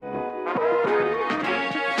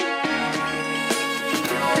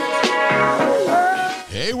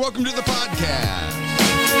Hey, welcome to the podcast.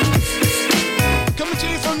 Coming to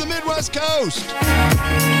you from the Midwest Coast.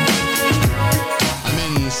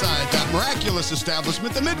 I'm inside that miraculous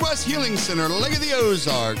establishment, the Midwest Healing Center, Lake of the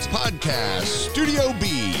Ozarks Podcast, Studio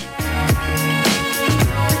B.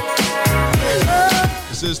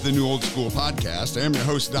 This is the New Old School Podcast. I am your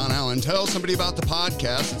host, Don Allen. Tell somebody about the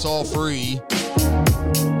podcast. It's all free.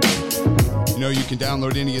 You know, you can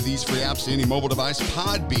download any of these free apps to any mobile device: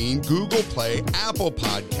 Podbean, Google Play, Apple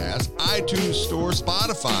Podcasts, iTunes Store,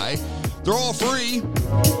 Spotify. They're all free.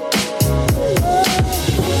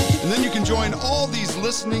 And then you can join all these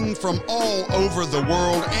listening from all over the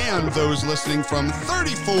world and those listening from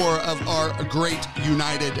 34 of our great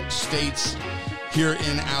United States here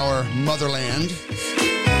in our motherland.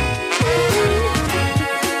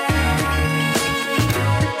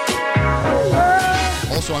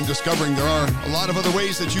 Also, I'm discovering there are a lot of other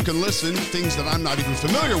ways that you can listen, things that I'm not even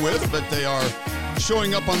familiar with, but they are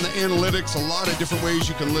showing up on the analytics, a lot of different ways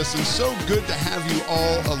you can listen. So good to have you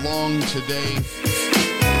all along today.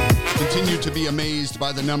 Continue to be amazed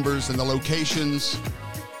by the numbers and the locations.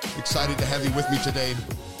 Excited to have you with me today.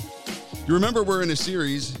 You remember we're in a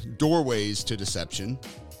series, Doorways to Deception.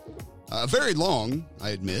 Very long, I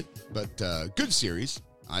admit, but good series.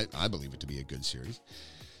 I believe it to be a good series.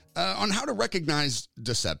 On how to recognize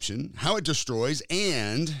deception, how it destroys,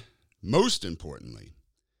 and most importantly,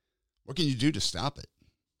 what can you do to stop it?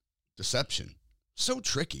 Deception. So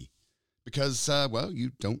tricky because,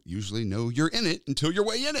 you don't usually know you're in it until you're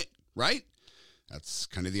way in it, right? That's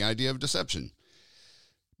kind of the idea of deception.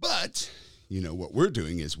 But, you know, what we're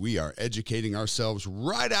doing is we are educating ourselves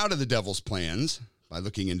right out of the devil's plans by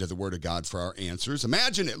looking into the Word of God for our answers.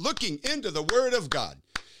 Imagine it, looking into the Word of God.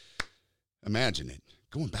 Imagine it.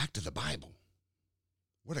 Going back to the Bible.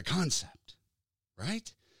 What a concept,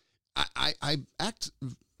 right? I act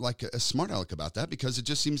like a smart aleck about that because it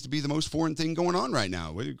just seems to be the most foreign thing going on right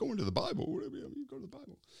now. Well, you're going to the Bible. Whatever you go to the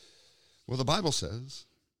Bible. Well, the Bible says,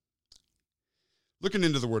 looking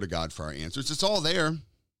into the Word of God for our answers. It's all there.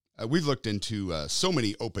 We've looked into so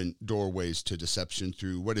many open doorways to deception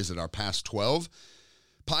through, our past 12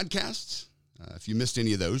 podcasts. If you missed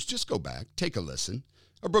any of those, just go back, take a listen.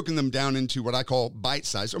 I've broken them down into what I call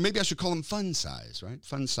bite-sized, or maybe I should call them fun-sized, right?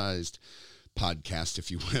 Fun-sized podcasts,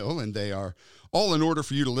 if you will, and they are all in order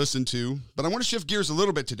for you to listen to. But I want to shift gears a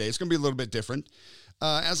little bit today. It's going to be a little bit different.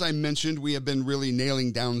 As I mentioned, we have been really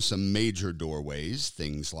nailing down some major doorways,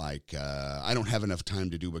 things like I don't have enough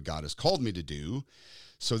time to do what God has called me to do,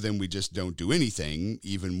 so then we just don't do anything,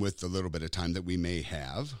 even with the little bit of time that we may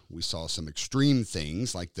have. We saw some extreme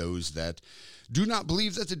things like those that do not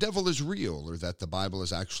believe that the devil is real or that the Bible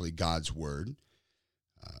is actually God's word.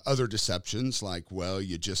 Other deceptions like,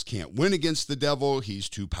 you just can't win against the devil. He's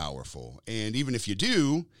too powerful. And even if you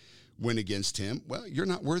do win against him, you're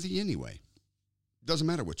not worthy anyway. Doesn't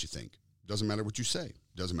matter what you think. Doesn't matter what you say.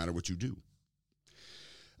 Doesn't matter what you do.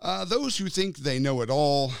 Those who think they know it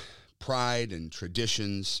all, pride and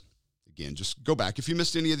traditions. Again, just go back if you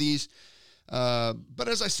missed any of these. But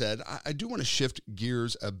as I said, I do want to shift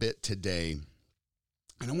gears a bit today.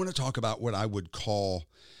 And I want to talk about what I would call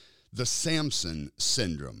the Samson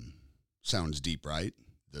Syndrome. Sounds deep, right?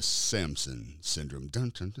 The Samson Syndrome.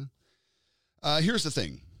 Dun, dun, dun. Here's the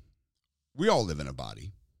thing. We all live in a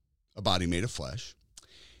body made of flesh.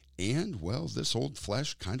 And, this old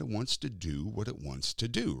flesh kind of wants to do what it wants to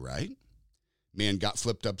do, right? Man got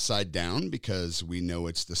flipped upside down because we know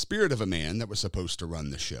it's the spirit of a man that was supposed to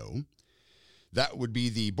run the show. That would be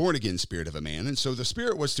the born-again spirit of a man. And so the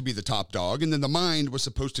spirit was to be the top dog, and then the mind was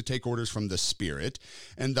supposed to take orders from the spirit,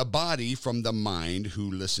 and the body from the mind who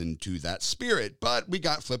listened to that spirit. But we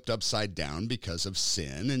got flipped upside down because of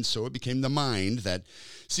sin, and so it became the mind that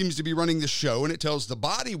seems to be running the show, and it tells the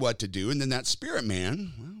body what to do, and then that spirit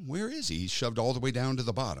man, where is he? He's shoved all the way down to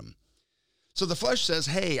the bottom. So the flesh says,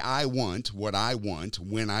 hey, I want what I want,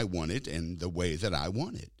 when I want it, and the way that I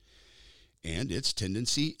want it. And its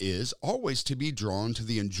tendency is always to be drawn to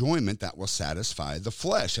the enjoyment that will satisfy the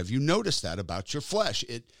flesh. Have you noticed that about your flesh?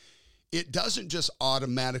 It doesn't just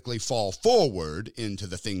automatically fall forward into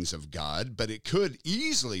the things of God, but it could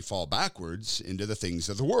easily fall backwards into the things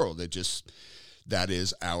of the world. That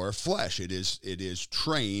is our flesh. It is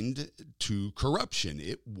trained to corruption.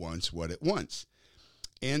 It wants what it wants.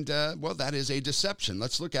 And, that is a deception.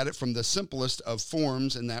 Let's look at it from the simplest of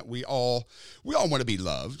forms in that we all want to be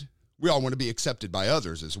loved. We all want to be accepted by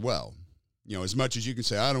others as well. You know, as much as you can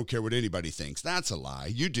say, I don't care what anybody thinks. That's a lie.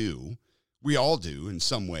 You do. We all do in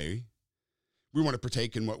some way. We want to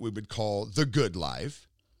partake in what we would call the good life.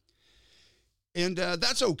 And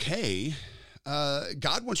that's okay.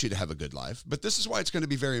 God wants you to have a good life, but this is why it's going to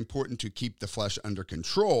be very important to keep the flesh under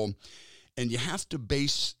control. And you have to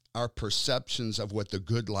base our perceptions of what the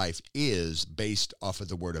good life is based off of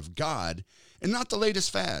the Word of God and not the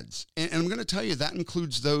latest fads. And I'm going to tell you that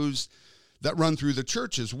includes those that run through the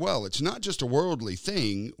church as well. It's not just a worldly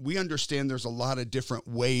thing. We understand there's a lot of different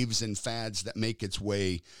waves and fads that make its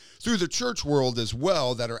way through the church world as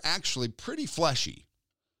well that are actually pretty fleshy.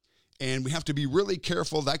 And we have to be really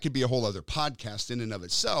careful. That could be a whole other podcast in and of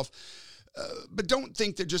itself. But don't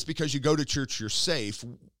think that just because you go to church, you're safe.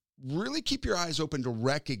 Really keep your eyes open to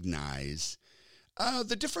recognize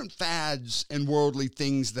the different fads and worldly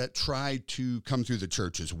things that try to come through the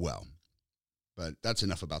church as well. But that's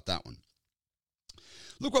enough about that one.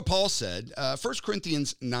 Look what Paul said, 1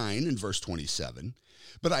 Corinthians 9 and verse 27.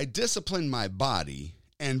 But I discipline my body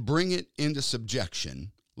and bring it into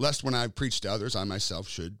subjection, lest when I preach to others, I myself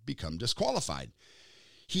should become disqualified.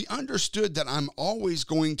 He understood that I'm always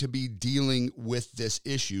going to be dealing with this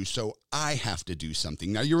issue, so I have to do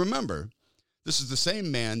something. Now, you remember, this is the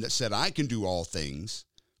same man that said, I can do all things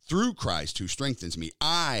through Christ who strengthens me.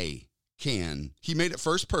 I can. He made it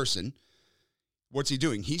first person. What's he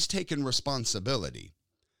doing? He's taking responsibility.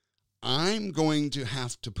 I'm going to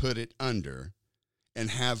have to put it under and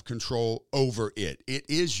have control over it. It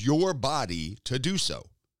is your body to do so.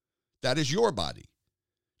 That is your body.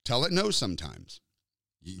 Tell it no sometimes.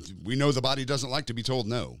 We know the body doesn't like to be told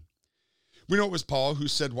no. We know it was Paul who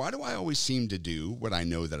said, why do I always seem to do what I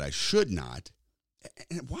know that I should not?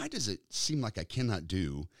 And why does it seem like I cannot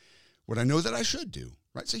do what I know that I should do?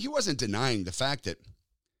 Right? So he wasn't denying the fact that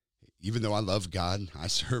even though I love God, I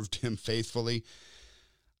served him faithfully,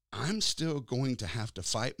 I'm still going to have to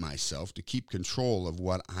fight myself to keep control of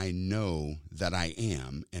what I know that I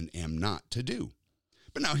am and am not to do.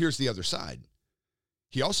 But now here's the other side.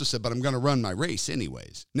 He also said, but I'm going to run my race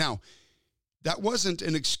anyways. Now, that wasn't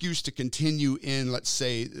an excuse to continue in, let's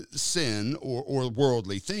say, sin or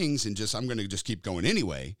worldly things and I'm going to just keep going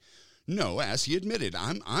anyway. No, as he admitted,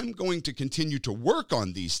 I'm going to continue to work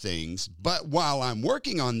on these things, but while I'm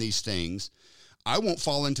working on these things, I won't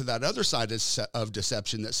fall into that other side of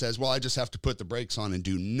deception that says, well, I just have to put the brakes on and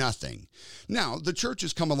do nothing. Now, the church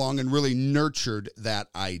has come along and really nurtured that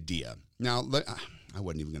idea. Now, I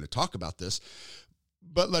wasn't even going to talk about this,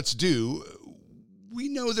 but let's do. We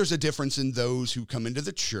know there's a difference in those who come into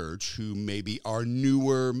the church who maybe are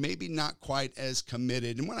newer, maybe not quite as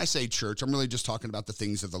committed. And when I say church, I'm really just talking about the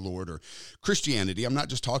things of the Lord or Christianity. I'm not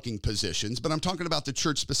just talking positions, but I'm talking about the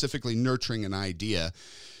church specifically nurturing an idea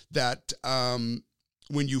that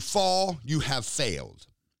when you fall, you have failed.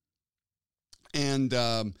 And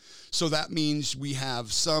so that means we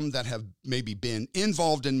have some that have maybe been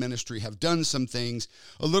involved in ministry, have done some things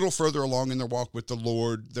a little further along in their walk with the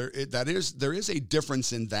Lord. There is a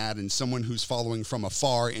difference in that, and someone who's following from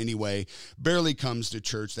afar anyway, barely comes to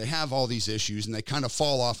church. They have all these issues, and they kind of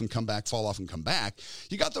fall off and come back, fall off and come back.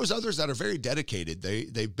 You got those others that are very dedicated.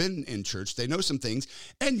 They've been in church. They know some things,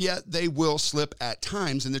 and yet they will slip at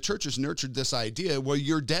times. And the church has nurtured this idea, well,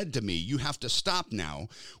 you're dead to me. You have to stop now.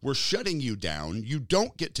 We're shutting you down. You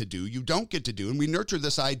don't get to do. And we nurture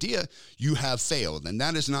this idea, you have failed. And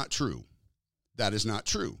that is not true. That is not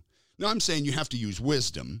true. Now, I'm saying you have to use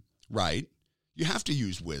wisdom, right? You have to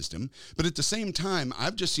use wisdom. But at the same time,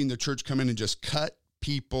 I've just seen the church come in and just cut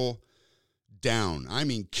people down. I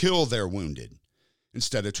mean, kill their wounded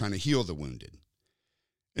instead of trying to heal the wounded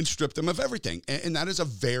and strip them of everything. And that is a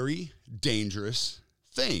very dangerous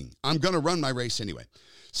thing. I'm going to run my race anyway.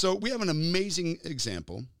 So we have an amazing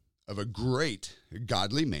example of a great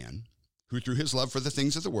godly man who, through his love for the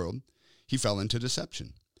things of the world, he fell into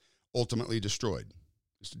deception, ultimately destroyed.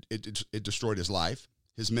 It destroyed his life,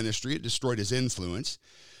 his ministry. It destroyed his influence.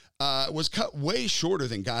 Was cut way shorter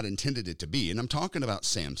than God intended it to be. And I'm talking about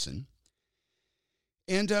Samson.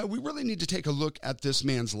 And we really need to take a look at this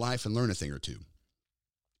man's life and learn a thing or two.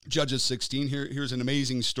 Judges 16, here's an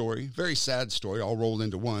amazing story, very sad story, all rolled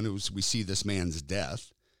into one. We see this man's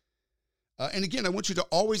death. And again, I want you to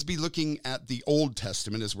always be looking at the Old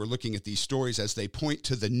Testament as we're looking at these stories as they point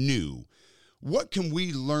to the new. What can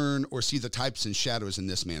we learn or see the types and shadows in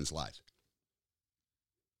this man's life?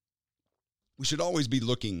 We should always be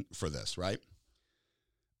looking for this, right?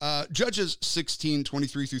 Judges 16,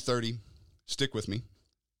 23 through 30. Stick with me.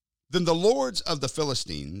 Then the lords of the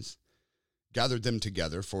Philistines gathered them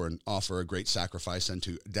together for an offer a great sacrifice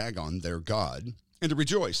unto Dagon, their god, and to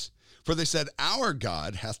rejoice. For they said, our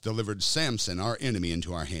God hath delivered Samson, our enemy,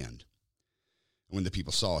 into our hand. And when the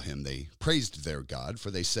people saw him, they praised their God, for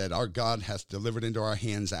they said, our God hath delivered into our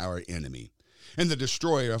hands our enemy, and the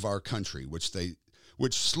destroyer of our country, which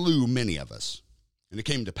slew many of us. And it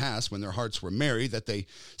came to pass, when their hearts were merry, that they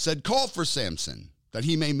said, Call for Samson, that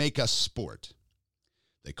he may make us sport.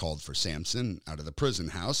 They called for Samson out of the prison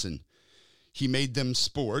house, and he made them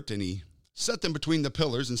sport, and he set them between the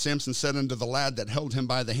pillars. And Samson said unto the lad that held him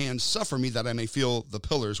by the hand, Suffer me that I may feel the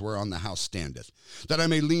pillars whereon the house standeth, that I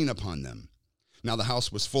may lean upon them. Now the house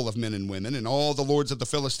was full of men and women, and all the lords of the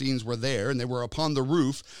Philistines were there, and they were upon the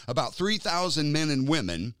roof, about 3,000 men and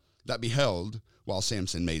women that beheld while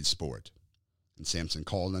Samson made sport. And Samson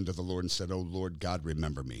called unto the Lord and said, O Lord God,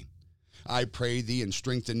 remember me. I pray thee and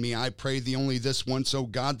strengthen me. I pray thee only this once, O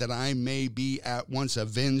God, that I may be at once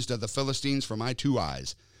avenged of the Philistines for my 2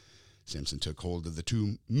 eyes. Samson took hold of the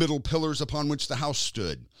 2 middle pillars upon which the house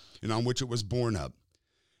stood, and on which it was borne up,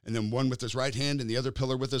 and then one with his right hand and the other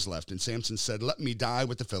pillar with his left. And Samson said, Let me die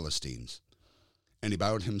with the Philistines. And he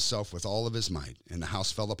bowed himself with all of his might, and the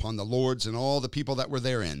house fell upon the lords and all the people that were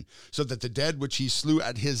therein, so that the dead which he slew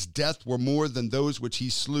at his death were more than those which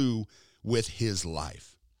he slew with his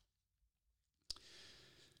life.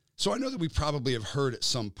 So I know that we probably have heard at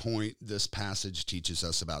some point this passage teaches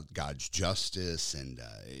us about God's justice, and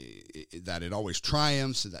that it always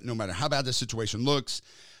triumphs, that no matter how bad the situation looks,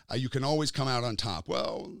 you can always come out on top.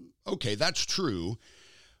 Well, okay, that's true,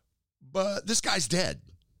 but this guy's dead,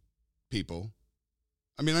 people.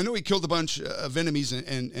 I mean, I know he killed a bunch of enemies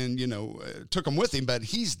and took them with him, but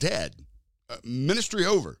he's dead. Ministry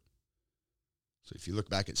over. So if you look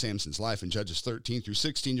back at Samson's life in Judges 13 through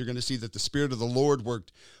 16, you're going to see that the Spirit of the Lord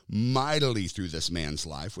worked mightily through this man's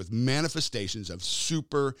life with manifestations of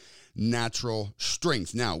supernatural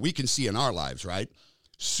strength. Now, we can see in our lives, right?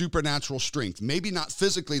 Supernatural strength. Maybe not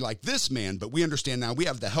physically like this man, but we understand now we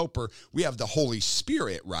have the helper, we have the Holy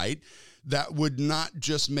Spirit, right? That would not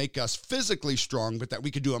just make us physically strong, but that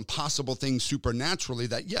we could do impossible things supernaturally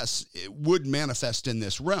that, yes, it would manifest in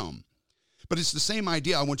this realm. But it's the same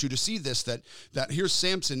idea. I want you to see this, that here's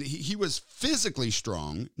Samson. He was physically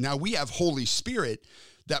strong. Now we have Holy Spirit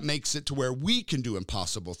that makes it to where we can do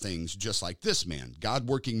impossible things just like this man. God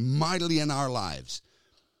working mightily in our lives.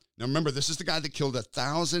 Now remember, this is the guy that killed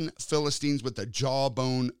 1,000 Philistines with the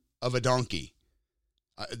jawbone of a donkey.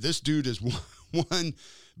 This dude is one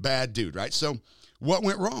bad dude, right? So what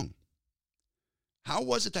went wrong? How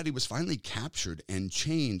was it that he was finally captured and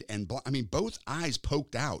chained and both eyes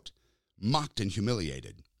poked out, mocked and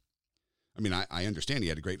humiliated? I mean, I understand he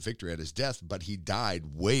had a great victory at his death, but he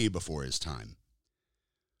died way before his time.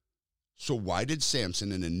 So why did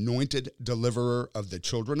Samson, an anointed deliverer of the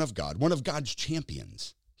children of God, one of God's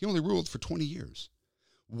champions, he only ruled for 20 years.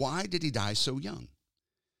 Why did he die so young?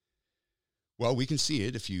 Well, we can see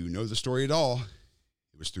it if you know the story at all.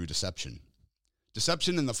 It was through deception.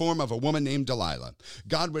 Deception in the form of a woman named Delilah.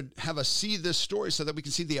 God would have us see this story so that we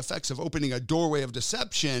can see the effects of opening a doorway of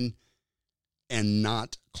deception and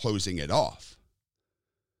not closing it off.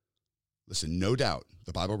 Listen, no doubt,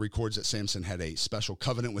 the Bible records that Samson had a special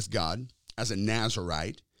covenant with God. As a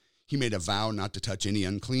Nazirite, he made a vow not to touch any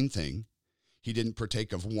unclean thing. He didn't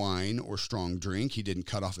partake of wine or strong drink. He didn't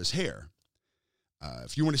cut off his hair.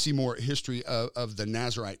 If you want to see more history of the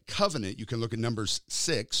Nazirite covenant, you can look at Numbers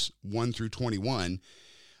 6, 1 through 21.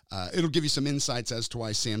 It'll give you some insights as to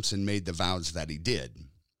why Samson made the vows that he did.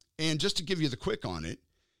 And just to give you the quick on it,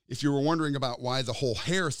 if you were wondering about why the whole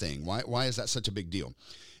hair thing, why is that such a big deal?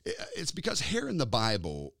 It's because hair in the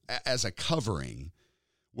Bible as a covering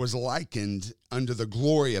was likened unto the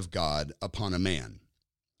glory of God upon a man.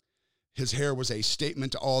 His hair was a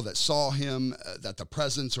statement to all that saw him, that the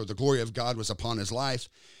presence or the glory of God was upon his life,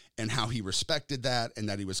 and how he respected that, and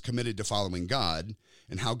that he was committed to following God,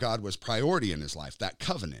 and how God was priority in his life, that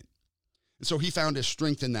covenant. And so he found his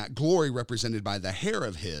strength in that glory represented by the hair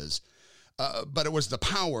of his, but it was the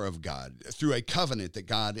power of God through a covenant that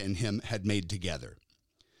God and him had made together.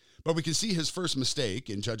 But we can see his first mistake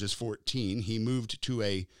in Judges 14. He moved to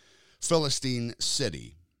a Philistine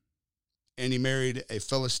city, and he married a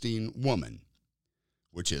Philistine woman,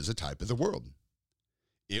 which is a type of the world.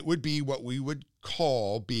 It would be what we would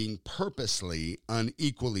call being purposely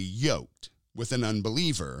unequally yoked with an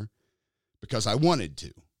unbeliever because I wanted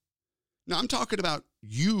to. Now, I'm talking about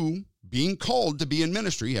you being called to be in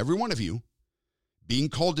ministry, every one of you, being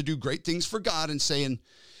called to do great things for God and saying,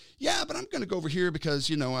 yeah, but I'm going to go over here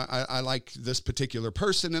because, I like this particular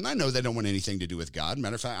person, and I know they don't want anything to do with God.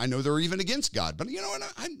 Matter of fact, I know they're even against God, but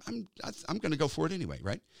I'm going to go for it anyway,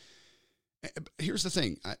 right? Here's the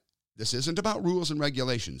thing. This isn't about rules and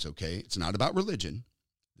regulations, okay? It's not about religion.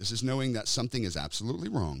 This is knowing that something is absolutely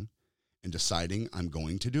wrong and deciding I'm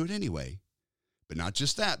going to do it anyway. But not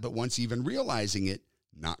just that, but once even realizing it,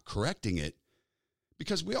 not correcting it,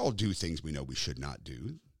 because we all do things we know we should not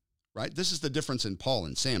do. Right? This is the difference in Paul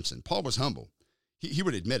and Samson. Paul was humble. He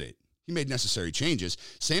would admit it. He made necessary changes.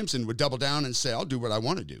 Samson would double down and say, I'll do what I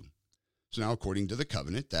want to do. So now, according to the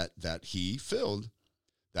covenant that he filled,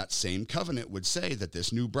 that same covenant would say that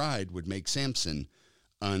this new bride would make Samson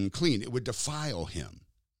unclean. It would defile him.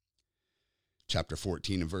 Chapter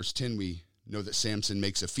 14 and verse 10, we know that Samson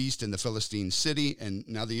makes a feast in the Philistine city. And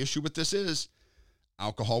now the issue with this is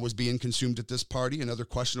alcohol was being consumed at this party and other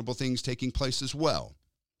questionable things taking place as well.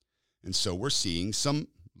 And so we're seeing some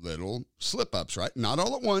little slip-ups, right? Not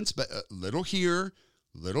all at once, but a little here,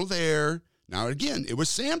 little there. Now, again, it was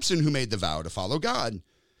Samson who made the vow to follow God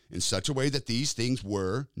in such a way that these things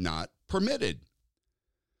were not permitted.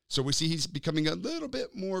 So we see he's becoming a little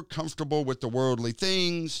bit more comfortable with the worldly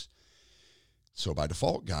things. So by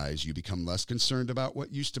default, guys, you become less concerned about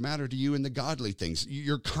what used to matter to you in the godly things.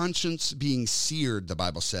 Your conscience being seared, the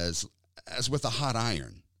Bible says, as with a hot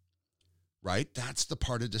iron, right? That's the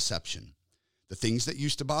part of deception. The things that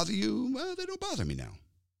used to bother you, well, they don't bother me now,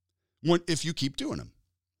 if you keep doing them.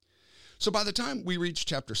 So by the time we reach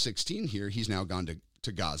chapter 16 here, he's now gone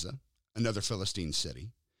to Gaza, another Philistine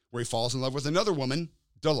city, where he falls in love with another woman,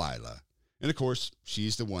 Delilah. And of course,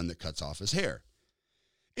 she's the one that cuts off his hair.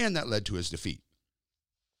 And that led to his defeat.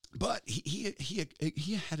 But he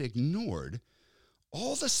had ignored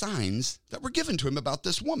all the signs that were given to him about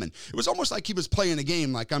this woman. It was almost like he was playing a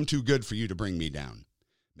game like, I'm too good for you to bring me down.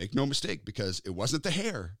 Make no mistake, because it wasn't the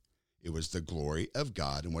hair. It was the glory of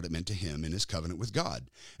God and what it meant to him in his covenant with God.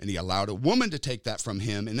 And he allowed a woman to take that from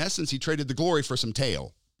him. In essence, he traded the glory for some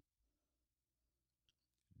tail.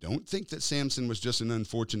 Don't think that Samson was just an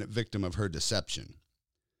unfortunate victim of her deception.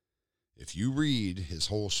 If you read his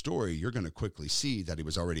whole story, you're going to quickly see that he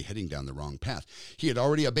was already heading down the wrong path. He had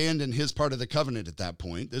already abandoned his part of the covenant at that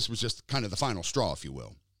point. This was just kind of the final straw, if you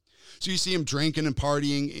will. So you see him drinking and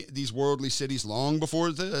partying these worldly cities long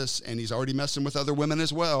before this, and he's already messing with other women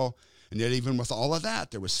as well. And yet even with all of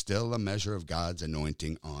that, there was still a measure of God's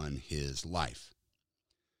anointing on his life.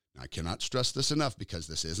 Now, I cannot stress this enough, because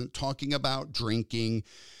this isn't talking about drinking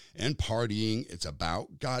and partying. It's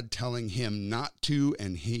about God telling him not to,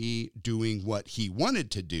 and he doing what he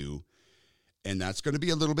wanted to do. And that's going to be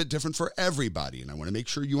a little bit different for everybody. And I want to make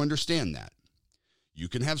sure you understand that. You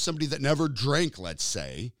can have somebody that never drank, let's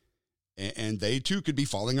say, and they too could be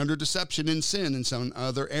falling under deception and sin in some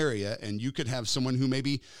other area. And you could have someone who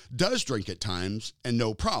maybe does drink at times and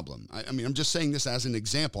no problem. I mean, I'm just saying this as an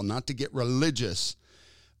example, not to get religious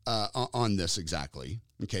on this exactly.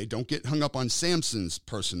 Okay, don't get hung up on Samson's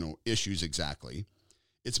personal issues exactly.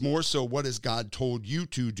 It's more so, what has God told you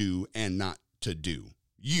to do and not to do?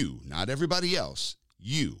 You, not everybody else.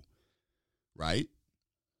 You, right?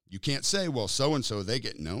 You can't say, well, so-and-so, they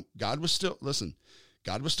get, no. God was still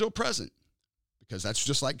present, because that's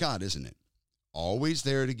just like God, isn't it? Always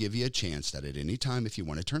there to give you a chance that at any time, if you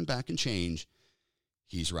want to turn back and change,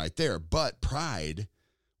 he's right there. But pride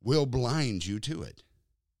will blind you to it.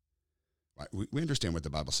 We understand what the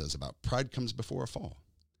Bible says about pride comes before a fall.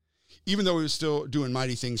 Even though he was still doing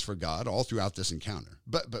mighty things for God all throughout this encounter.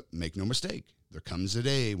 But make no mistake, there comes a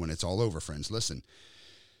day when it's all over, friends. Listen,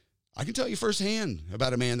 I can tell you firsthand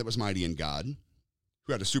about a man that was mighty in God,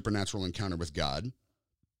 who had a supernatural encounter with God,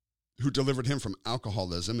 who delivered him from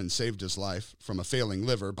alcoholism and saved his life from a failing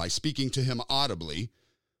liver by speaking to him audibly,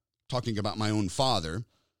 talking about my own father,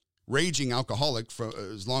 raging alcoholic for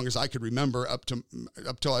as long as I could remember, up till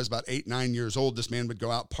I was about 8, 9 years old. This man would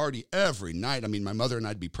go out party every night. I mean, my mother and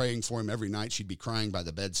I'd be praying for him every night. She'd be crying by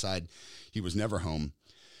the bedside. He was never home.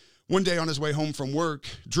 One day on his way home from work,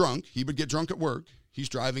 drunk, he would get drunk at work. He's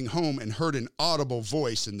driving home and heard an audible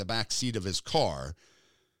voice in the back seat of his car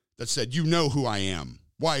that said, "You know who I am.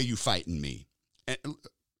 Why are you fighting me?" And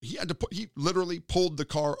he literally pulled the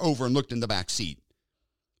car over and looked in the back seat.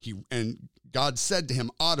 And God said to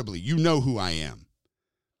him audibly, "You know who I am."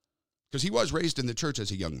 Because he was raised in the church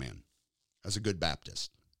as a young man, as a good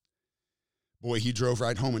Baptist. Boy, he drove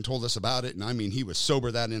right home and told us about it. And I mean, he was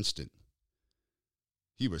sober that instant.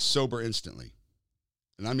 He was sober instantly.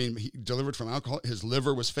 And I mean, he delivered from alcohol. His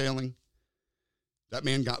liver was failing. That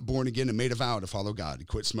man got born again and made a vow to follow God. He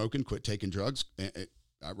quit smoking, quit taking drugs,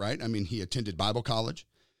 right? I mean, he attended Bible college,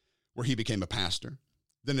 where he became a pastor,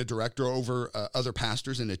 then a director over other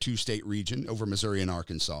pastors in a 2-state region over Missouri and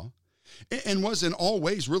Arkansas, and was in all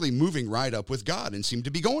ways really moving right up with God and seemed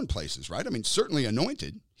to be going places, right? I mean, certainly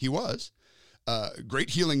anointed. He was a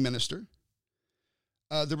great healing minister.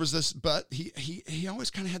 There was this, but he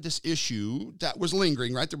always kind of had this issue that was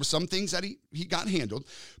lingering, right? There were some things that he got handled,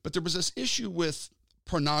 but there was this issue with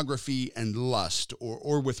pornography and lust,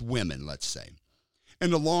 or with women, let's say.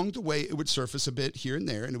 And along the way, it would surface a bit here and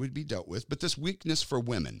there, and it would be dealt with. But this weakness for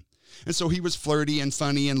women, And so he was flirty and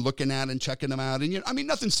funny and looking at and checking him out. And,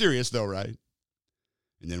 nothing serious though, right?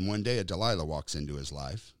 And then one day a Delilah walks into his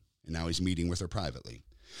life, and now he's meeting with her privately.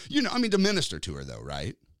 To minister to her though,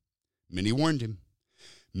 right? Many warned him.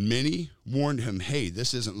 Hey,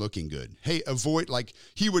 this isn't looking good. Hey, avoid, like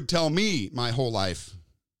he would tell me my whole life,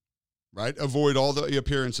 right? Avoid all the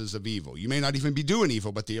appearances of evil. You may not even be doing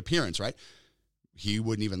evil, but the appearance, right? He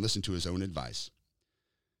wouldn't even listen to his own advice.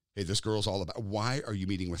 Hey, this girl's all about, why are you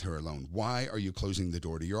meeting with her alone? Why are you closing the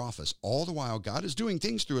door to your office? All the while, God is doing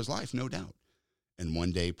things through his life, no doubt. And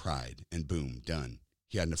one day, pride, and boom, done.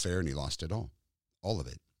 He had an affair and he lost it all of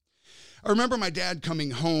it. I remember my dad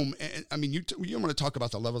coming home, and you want to talk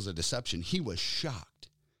about the levels of deception. He was shocked.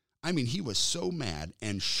 He was so mad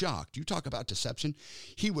and shocked. You talk about deception.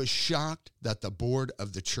 He was shocked that the board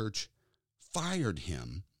of the church fired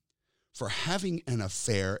him for having an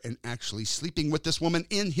affair and actually sleeping with this woman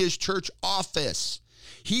in his church office.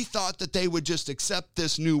 He thought that they would just accept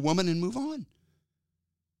this new woman and move on.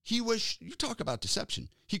 You talk about deception.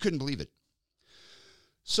 He couldn't believe it.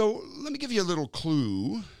 So let me give you a little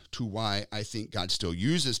clue to why I think God still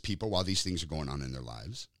uses people while these things are going on in their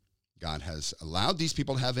lives. God has allowed these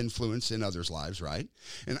people to have influence in others' lives, right?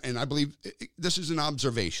 And I believe this is an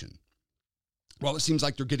observation. Well, it seems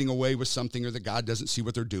like they're getting away with something or that God doesn't see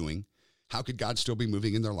what they're doing. How could God still be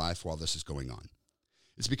moving in their life while this is going on?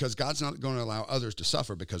 It's because God's not going to allow others to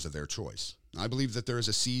suffer because of their choice. I believe that there is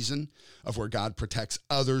a season of where God protects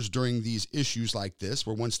others during these issues like this,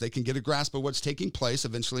 where once they can get a grasp of what's taking place,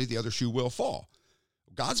 eventually the other shoe will fall.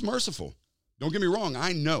 God's merciful. Don't get me wrong.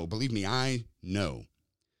 I know. Believe me, I know.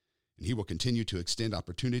 And he will continue to extend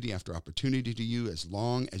opportunity after opportunity to you as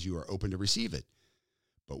long as you are open to receive it.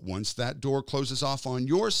 But once that door closes off on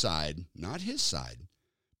your side, not his side,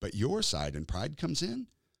 but your side, and pride comes in,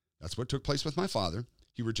 that's what took place with my father.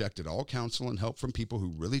 He rejected all counsel and help from people who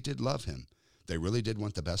really did love him. They really did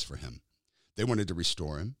want the best for him. They wanted to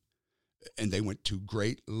restore him, and they went to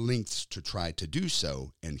great lengths to try to do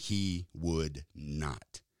so, and he would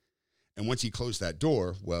not. And once he closed that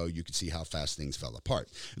door, well, you could see how fast things fell apart.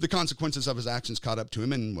 The consequences of his actions caught up to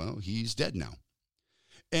him, and, well, he's dead now.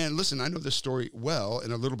 And listen, I know this story well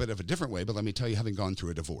in a little bit of a different way, but let me tell you, having gone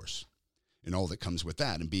through a divorce and all that comes with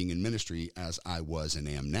that, and being in ministry as I was and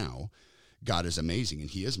am now, God is amazing and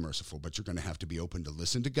he is merciful, but you're going to have to be open to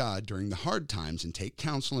listen to God during the hard times and take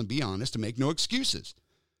counsel and be honest and make no excuses.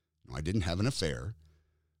 No, I didn't have an affair,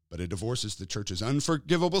 but a divorce is the church's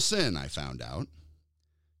unforgivable sin, I found out.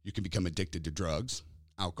 You can become addicted to drugs,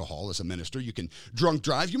 alcohol as a minister. You can drunk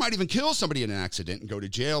drive. You might even kill somebody in an accident and go to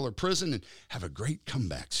jail or prison and have a great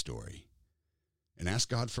comeback story and ask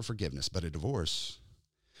God for forgiveness. But a divorce,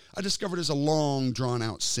 I discovered, is a long,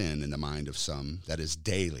 drawn-out sin in the mind of some that is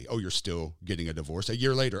daily. Oh, you're still getting a divorce. A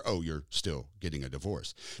year later, oh, you're still getting a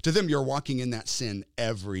divorce. To them, you're walking in that sin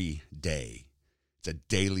every day. It's a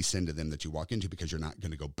daily sin to them that you walk into because you're not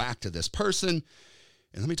going to go back to this person.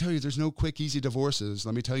 And let me tell you, there's no quick, easy divorces.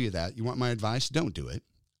 Let me tell you that. You want my advice? Don't do it.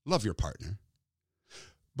 Love your partner.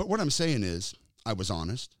 But what I'm saying is, I was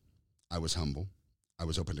honest. I was humble. I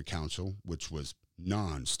was open to counsel, which was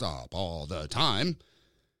nonstop all the time.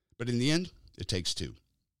 But in the end, it takes two.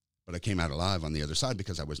 But I came out alive on the other side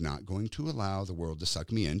because I was not going to allow the world to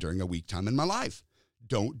suck me in during a weak time in my life.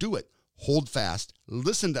 Don't do it. Hold fast.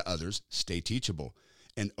 Listen to others. Stay teachable.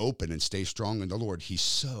 And open and stay strong in the Lord. He's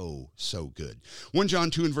so, so good. 1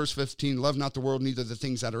 John 2 and verse 15, love not the world, neither the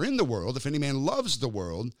things that are in the world. If any man loves the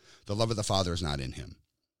world, the love of the Father is not in him.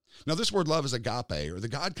 Now, this word love is agape, or the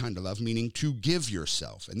God kind of love, meaning to give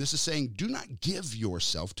yourself. And this is saying, do not give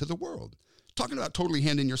yourself to the world. Talking about totally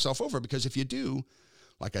handing yourself over, because if you do,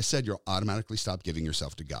 like I said, you'll automatically stop giving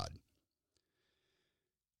yourself to God.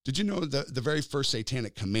 Did you know the very first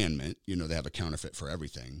satanic commandment, they have a counterfeit for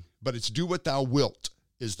everything, but it's do what thou wilt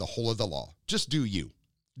is the whole of the law. Just do you.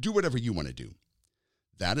 Do whatever you want to do.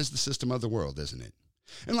 That is the system of the world, isn't it?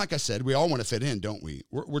 And like I said, we all want to fit in, don't we?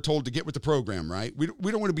 We're told to get with the program, right? We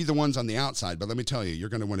don't want to be the ones on the outside, but let me tell you, you're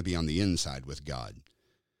going to want to be on the inside with God.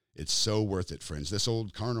 It's so worth it, friends. This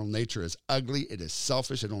old carnal nature is ugly. It is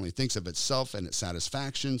selfish. It only thinks of itself and its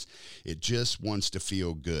satisfactions. It just wants to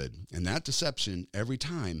feel good. And that deception every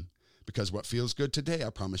time, because what feels good today,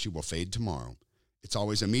 I promise you, will fade tomorrow. It's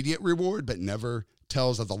always immediate reward, but never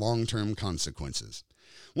tells of the long-term consequences.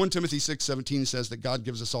 1 Timothy 6:17 says that God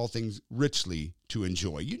gives us all things richly to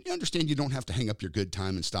enjoy. You understand you don't have to hang up your good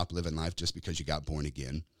time and stop living life just because you got born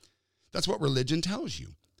again. That's what religion tells you.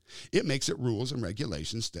 It makes it rules and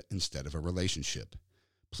regulations instead of a relationship.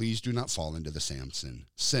 Please do not fall into the Samson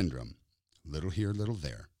Syndrome. Little here, little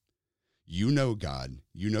there. You know God.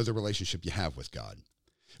 You know the relationship you have with God.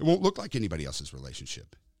 It won't look like anybody else's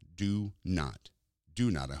relationship. Do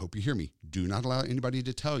not, I hope you hear me, do not allow anybody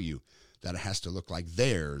to tell you that it has to look like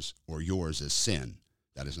theirs or yours is sin.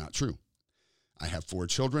 That is not true. I have 4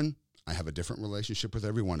 children. I have a different relationship with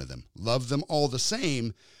every one of them. Love them all the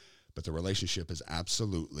same, but the relationship is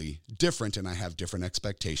absolutely different, and I have different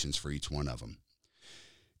expectations for each one of them.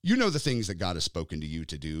 You know the things that God has spoken to you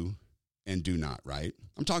to do and do not, right?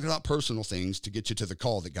 I'm talking about personal things to get you to the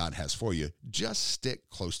call that God has for you. Just stick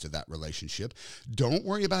close to that relationship. Don't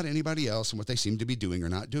worry about anybody else and what they seem to be doing or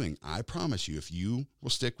not doing. I promise you, if you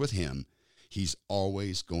will stick with him, he's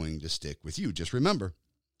always going to stick with you. Just remember,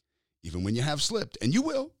 even when you have slipped, and you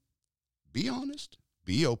will, be honest,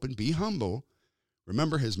 be open, be humble.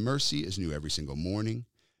 Remember, his mercy is new every single morning.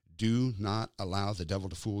 Do not allow the devil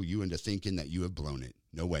to fool you into thinking that you have blown it.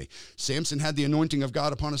 No way. Samson had the anointing of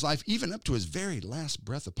God upon his life, even up to his very last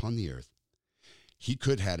breath upon the earth. He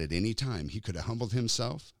could have had it any time. He could have humbled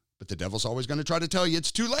himself, but the devil's always going to try to tell you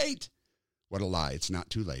it's too late. What a lie. It's not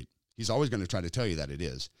too late. He's always going to try to tell you that it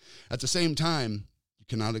is. At the same time, you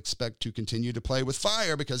cannot expect to continue to play with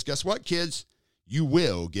fire because guess what, kids? You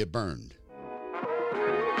will get burned.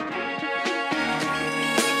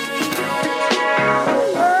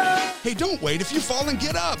 Hey, don't wait. If you fall and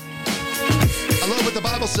get up. I love what the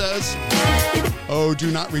Bible says. Oh, do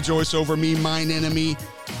not rejoice over me, mine enemy.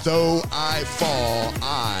 Though I fall,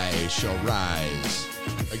 I shall rise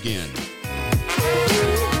again.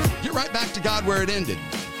 Get right back to God where it ended.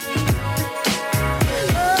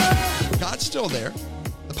 God's still there.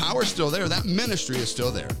 The power's still there. That ministry is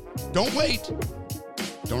still there. Don't wait.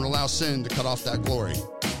 Don't allow sin to cut off that glory.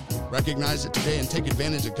 Recognize it today and take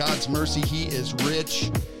advantage of God's mercy. He is rich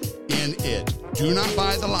in it. Do not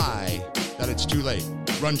buy the lie that it's too late.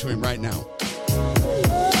 Run to him right now.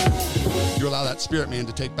 You allow that spirit man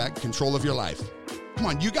to take back control of your life. Come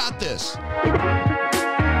on, you got this.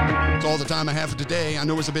 That's all the time I have for today. I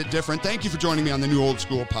know it's a bit different. Thank you for joining me on the New Old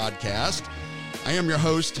School podcast. I am your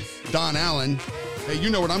host, Don Allen. Hey, you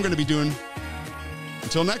know what I'm going to be doing.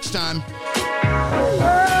 Until next time,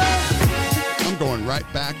 I'm going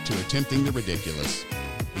right back to attempting the ridiculous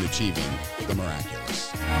and achieving the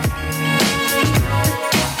miraculous.